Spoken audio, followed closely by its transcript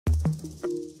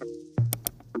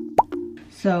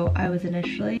So I was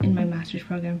initially in my master's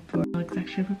program for Alex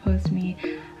actually proposed to me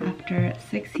after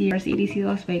 6 years EDC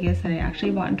Las Vegas that I actually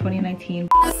bought in 2019.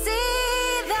 I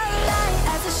see the light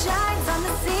as it shines on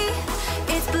the sea.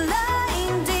 It's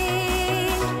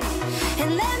blinding.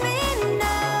 And let me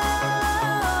know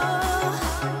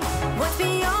what's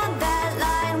beyond that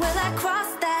line. Will I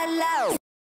cross that line?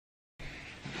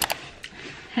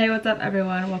 Hey, what's up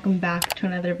everyone? Welcome back to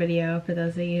another video. For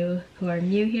those of you who are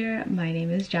new here, my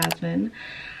name is Jasmine.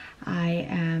 I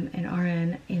am an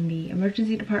RN in the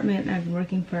emergency department and I've been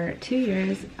working for 2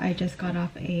 years. I just got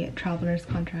off a travel nurse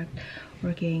contract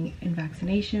working in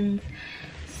vaccinations,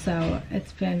 so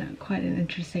it's been quite an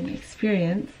interesting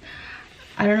experience.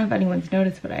 I don't know if anyone's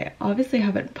noticed, but I obviously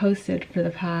haven't posted for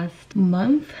the past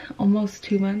month, almost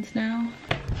 2 months now.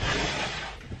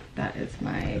 That is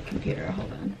my computer,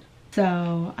 hold on.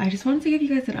 So I just wanted to give you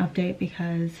guys an update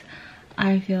because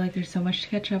I feel like there's so much to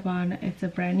catch up on. It's a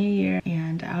brand new year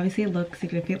and I obviously look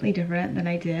significantly different than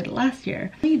I did last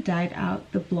year. I dyed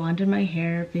out the blonde in my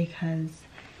hair because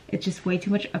it's just way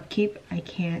too much upkeep. I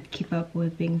can't keep up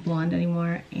with being blonde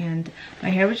anymore and my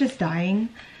hair was just dying,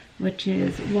 which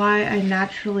is why I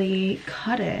naturally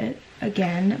cut it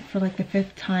again for like the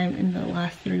 5th time in the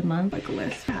last 3 months. Like a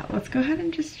list. Yeah, let's go ahead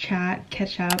and just chat,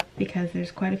 catch up, because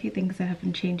there's quite a few things that have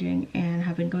been changing and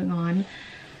have been going on.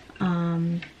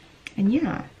 And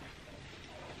yeah.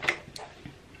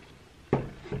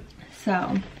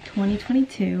 So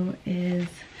 2022 is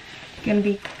gonna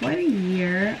be quite a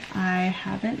year. I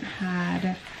haven't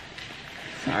had,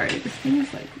 sorry, this thing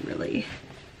is like really,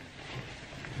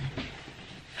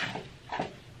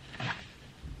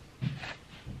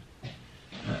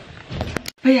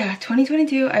 but yeah,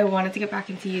 2022, I wanted to get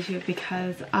back into YouTube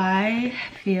because I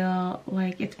feel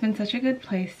like it's been such a good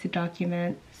place to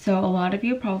document. So a lot of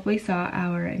you probably saw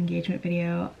our engagement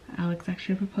video. Alex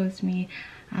actually proposed to me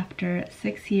after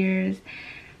 6 years.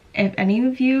 If any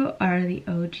of you are the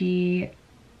OG,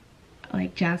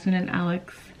 like Jasmine and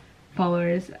Alex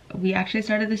followers, we actually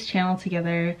started this channel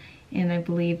together in, I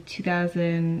believe,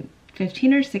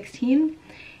 2015 or 16.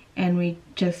 And we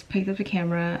just picked up the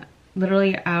camera,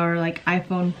 literally our like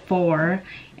iPhone 4,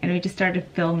 and we just started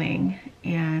filming.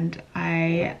 And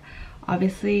I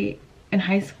obviously in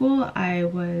high school I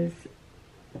was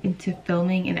into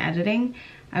filming and editing.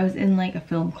 I was in like a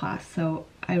film class, so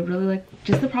I really like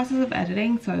just the process of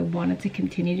editing, so I wanted to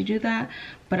continue to do that.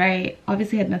 But I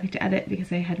obviously had nothing to edit because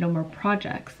I had no more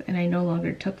projects and I no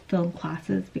longer took film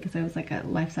classes because I was like a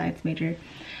life science major.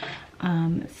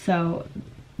 So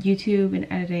YouTube and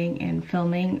editing and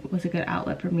filming was a good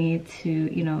outlet for me to,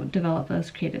 you know, develop those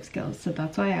creative skills. So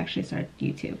that's why I actually started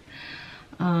YouTube.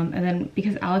 And then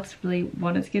because Alex really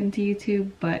wanted to get into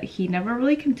YouTube, but he never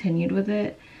really continued with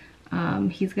it.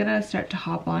 He's gonna start to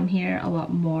hop on here a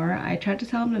lot more. I tried to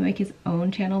tell him to make his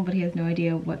own channel, but he has no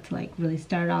idea what to like really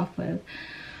start off with.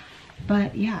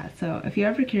 But yeah, so if you're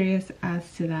ever curious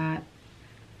as to that,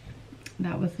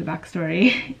 that was the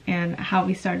backstory and how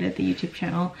we started the YouTube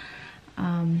channel.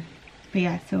 But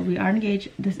yeah, so we are engaged.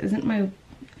 This isn't my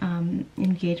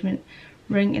engagement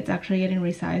ring. It's actually getting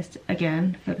resized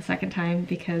again for the 2nd time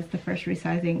because the first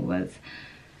resizing was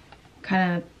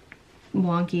kind of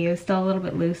wonky. It was still a little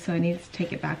bit loose, so I need to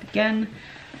take it back again.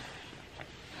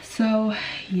 So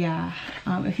yeah,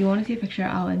 if you want to see a picture,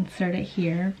 I'll insert it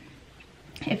here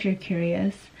if you're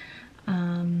curious.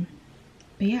 But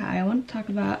yeah, I want to talk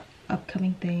about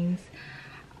upcoming things.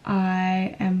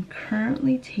 I am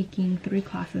currently taking 3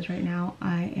 classes right now.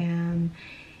 I am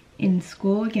in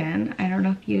school again. I don't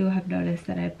know if you have noticed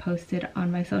that I posted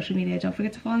on my social media. Don't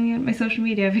forget to follow me on my social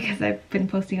media because I've been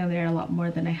posting on there a lot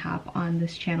more than I have on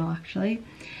this channel actually.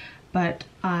 But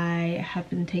I have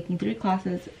been taking 3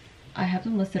 classes. I have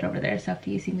them listed over there, so if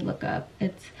you see me look up,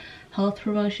 it's health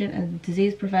promotion and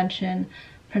disease prevention,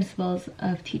 principles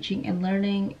of teaching and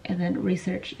learning, and then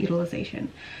research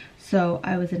utilization. So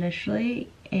I was initially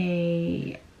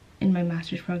in my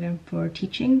master's program for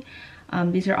teaching.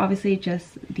 These are obviously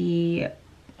just the,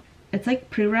 it's like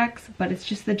prereqs, but it's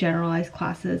just the generalized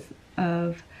classes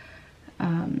of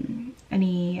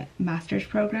any master's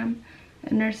program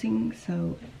in nursing.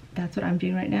 So that's what I'm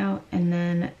doing right now. And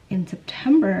then in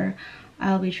September,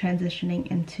 I'll be transitioning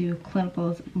into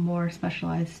clinicals more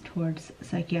specialized towards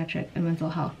psychiatric and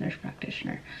mental health nurse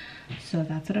practitioner. So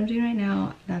that's what I'm doing right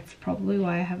now. That's probably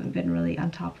why I haven't been really on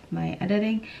top of my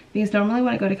editing, because normally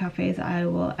when I go to cafes I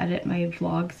will edit my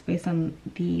vlogs based on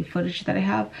the footage that I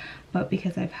have, but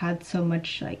because I've had so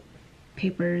much like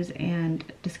papers and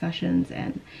discussions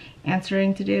and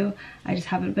answering to do, I just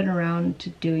haven't been around to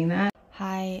doing that.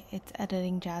 Hi, it's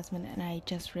Editing Jasmine, and I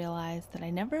just realized that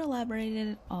I never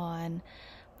elaborated on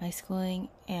my schooling,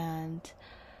 and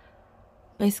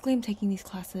basically I'm taking these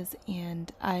classes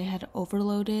and I had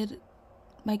overloaded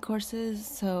my courses,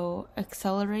 so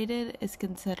accelerated is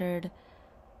considered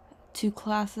 2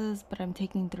 classes, but I'm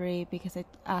taking 3 because I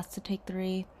asked to take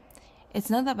 3. It's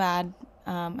not that bad,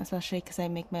 especially because I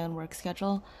make my own work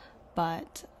schedule,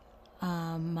 but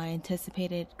my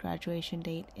anticipated graduation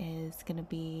date is going to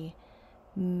be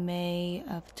May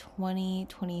of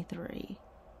 2023,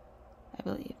 I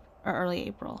believe, or early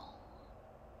April,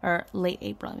 or late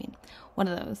April, I mean, one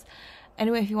of those.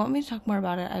 Anyway, if you want me to talk more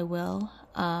about it, I will,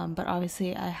 but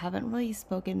obviously I haven't really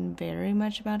spoken very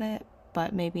much about it,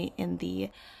 but maybe in the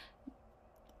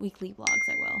weekly vlogs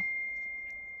I will.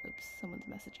 Oops, someone's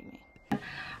messaging me.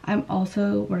 I'm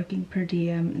also working per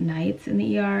diem nights in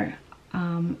the ER.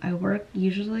 I work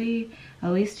usually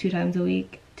at least 2 times a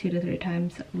week, 2 to 3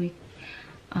 times a week.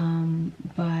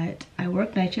 But I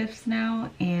work night shifts now,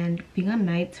 and being on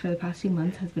nights for the past few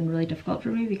months has been really difficult for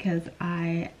me because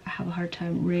I have a hard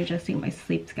time readjusting my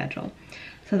sleep schedule.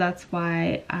 So that's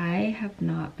why I have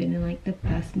not been in like the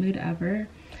best mood ever.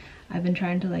 I've been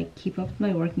trying to like keep up with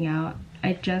my working out.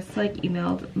 I just like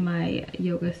emailed my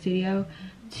yoga studio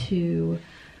to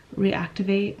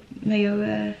reactivate my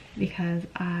yoga because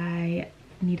I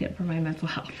need it for my mental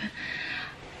health.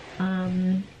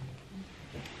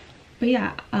 But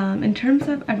yeah, in terms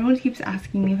of, everyone keeps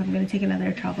asking me if I'm going to take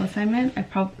another travel assignment. I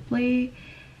probably,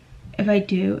 if I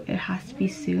do, it has to be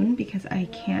soon because I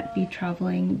can't be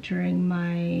traveling during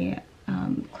my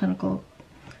clinical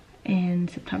in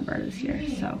September this year,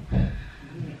 so.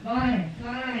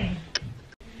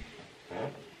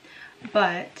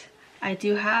 But I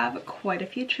do have quite a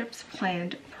few trips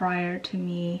planned prior to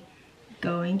me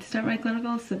going to start my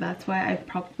clinical, so that's why I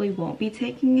probably won't be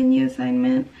taking a new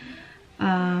assignment.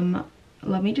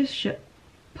 Let me just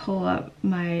pull up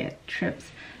my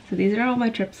trips. So these are all my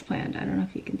trips planned. I don't know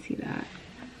if you can see that.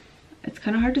 It's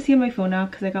kind of hard to see on my phone now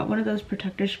because I got one of those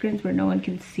protector screens where no one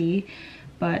can see.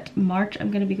 But March, I'm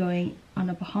going to be going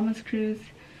on a Bahamas cruise.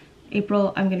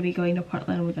 April, I'm going to be going to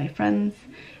Portland with my friends.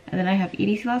 And then I have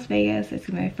EDC Las Vegas. It's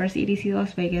my first EDC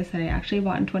Las Vegas that I actually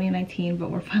bought in 2019, but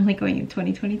we're finally going in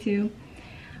 2022.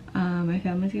 My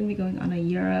family's going to be going on a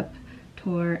Europe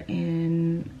tour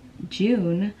in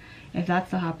June. If that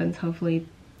still happens, hopefully,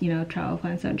 you know, travel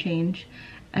plans don't change.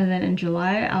 And then in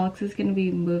July, Alex is going to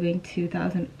be moving to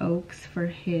Thousand Oaks for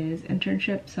his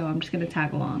internship, so I'm just going to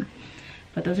tag along.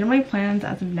 But those are my plans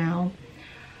as of now.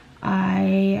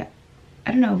 I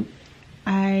don't know.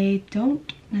 I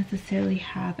don't necessarily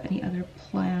have any other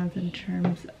plans in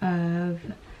terms of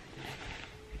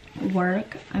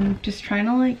work. I'm just trying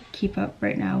to like keep up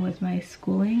right now with my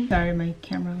schooling. Sorry, my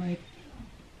camera like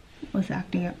was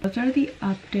acting up. Those are the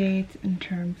updates in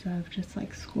terms of just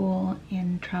like school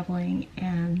and traveling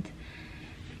and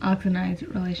Alex and I's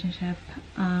relationship.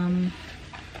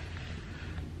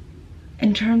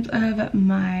 In terms of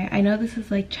my, I know this is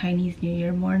like Chinese New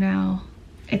Year more now.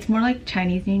 It's more like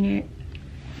Chinese New Year.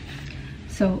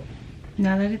 So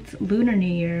now that it's Lunar New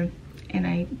Year and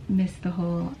I missed the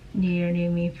whole New Year, New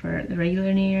Me for the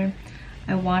regular New Year,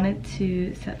 I wanted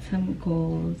to set some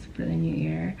goals for the new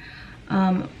year.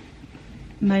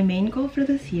 My main goal for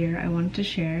this year I wanted to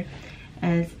share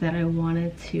is that I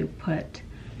wanted to put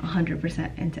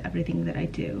 100% into everything that I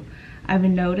do. I've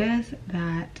noticed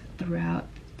that throughout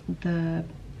the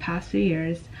past few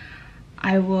years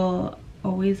I will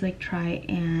always like try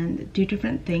and do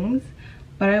different things,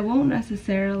 but I won't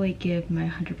necessarily give my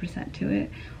 100% to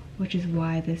it, which is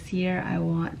why this year I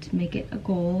want to make it a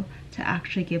goal to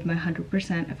actually give my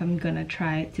 100% if I'm gonna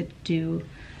try to do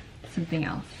something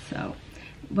else. So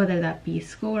whether that be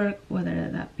schoolwork, whether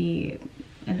that be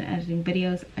in editing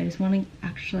videos, I just want to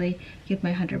actually give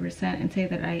my 100% and say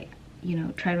that I, you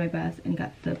know, tried my best and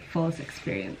got the fullest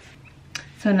experience.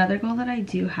 So another goal that I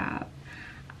do have,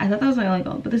 I thought that was my only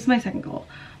goal, but this is my second goal.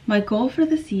 My goal for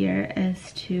this year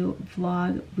is to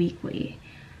vlog weekly.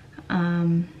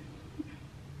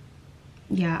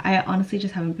 Yeah, I honestly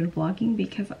just haven't been vlogging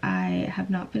because I have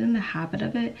not been in the habit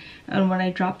of it. And when I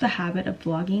drop the habit of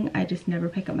vlogging, I just never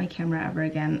pick up my camera ever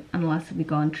again unless we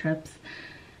go on trips.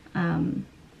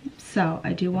 So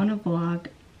I do want to vlog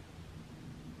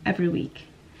every week,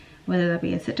 whether that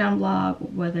be a sit-down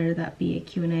vlog, whether that be a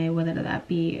Q&A, whether that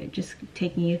be just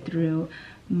taking you through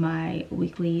my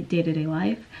weekly day-to-day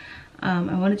life. I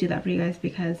want to do that for you guys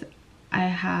because I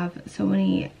have so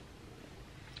many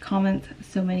comments,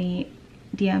 so many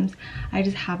DMs I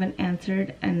just haven't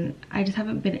answered, and I just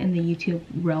haven't been in the YouTube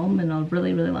realm in a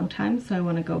really long time, so I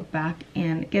want to go back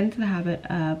and get into the habit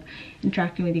of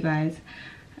interacting with you guys.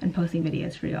 and posting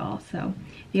videos for y'all. So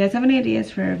if you guys have any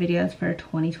ideas for videos for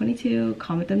 2022,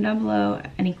 comment them down below.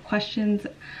 Any questions?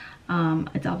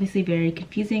 It's obviously very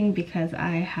confusing because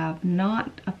I have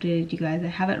not updated you guys. I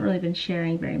haven't really been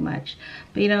sharing very much,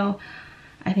 but you know,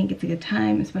 I think it's a good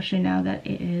time, especially now that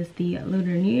it is the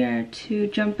Lunar New Year, to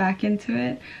jump back into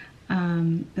it.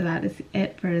 That is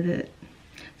it for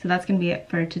so that's gonna be it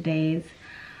for today's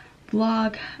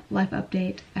vlog, life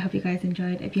update. I hope you guys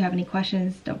enjoyed. If you have any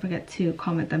questions, don't forget to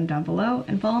comment them down below,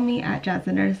 and follow me at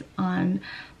JazzNurse on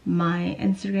my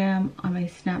Instagram, on my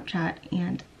Snapchat,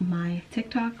 and my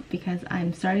TikTok, because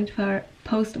I'm starting to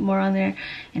post more on there.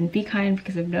 And be kind,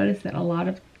 because I've noticed that a lot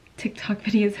of TikTok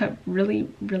videos have really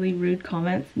rude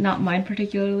comments, not mine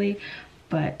particularly,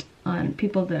 but on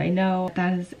people that I know.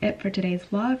 That is it for today's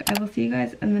vlog. I will see you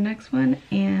guys in the next one,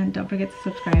 and don't forget to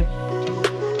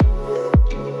subscribe.